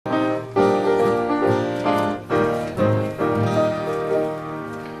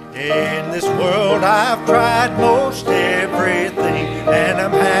I've tried most everything, and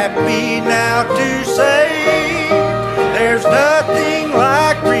I'm happy now to say there's nothing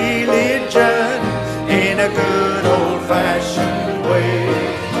like religion in a good old-fashioned way.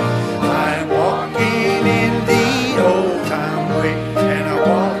 I'm walking in the old-time way, and I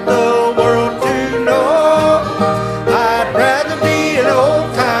want the world to know I'd rather be an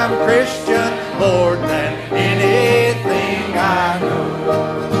old-time Christian more than anything I know.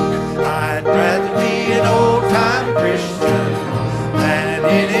 I'd rather be an old-time Christian than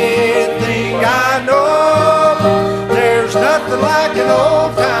anything I know. There's nothing like an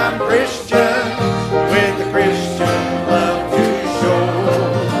old-time Christian with a Christian love to show.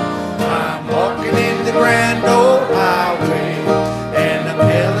 I'm walking in the grand old highway, and I'm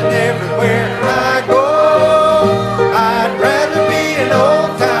telling everywhere I go I'd rather be an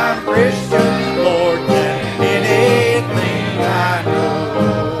old-time Christian more than anything I know.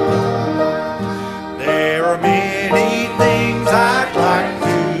 There are many things I'd like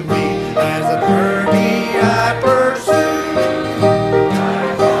to be as an attorney I pursue. I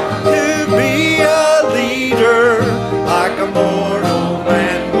want to be a leader like a mortal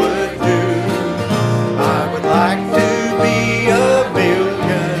man would do. I would like to be a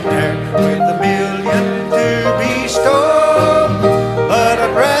billionaire with $1 million to bestow, but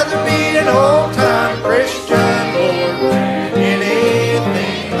I'd rather be an old-time Christian more than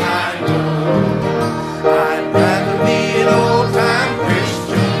anything I know. I'd rather be an old-time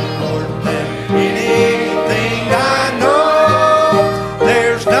Christian more than anything I know.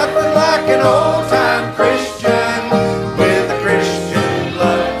 There's nothing like an old-time Christian with a Christian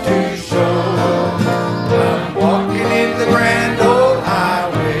love to show. I'm walking in the grand old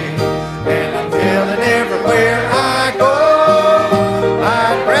highway, and I'm telling everywhere I go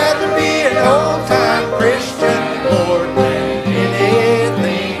I'd rather be an old-time Christian more than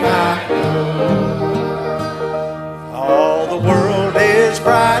anything I know. All the world is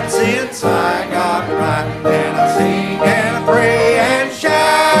bright since I got right, and I sing and I pray and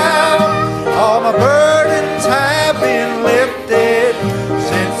shout. All my burdens have been lifted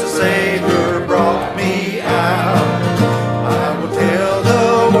since the Savior brought me out. I will tell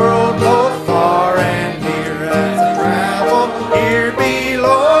the world both far and near as I travel here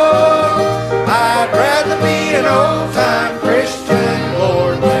below. I'd rather be an old-time Christian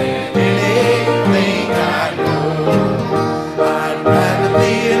more than anything I know. I'd rather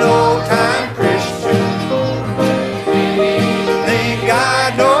be an old-time Christian more than anything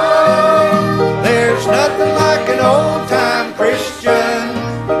I know. There's nothing like an old-time Christian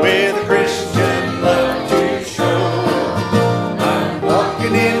with a Christian love to show. I'm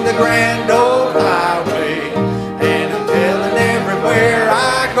walking in the grand old highway, and I'm telling everywhere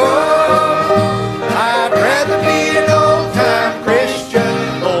I go I'd rather be an old-time Christian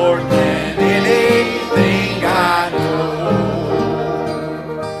more than anything I know.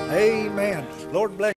 Amen. Lord bless you.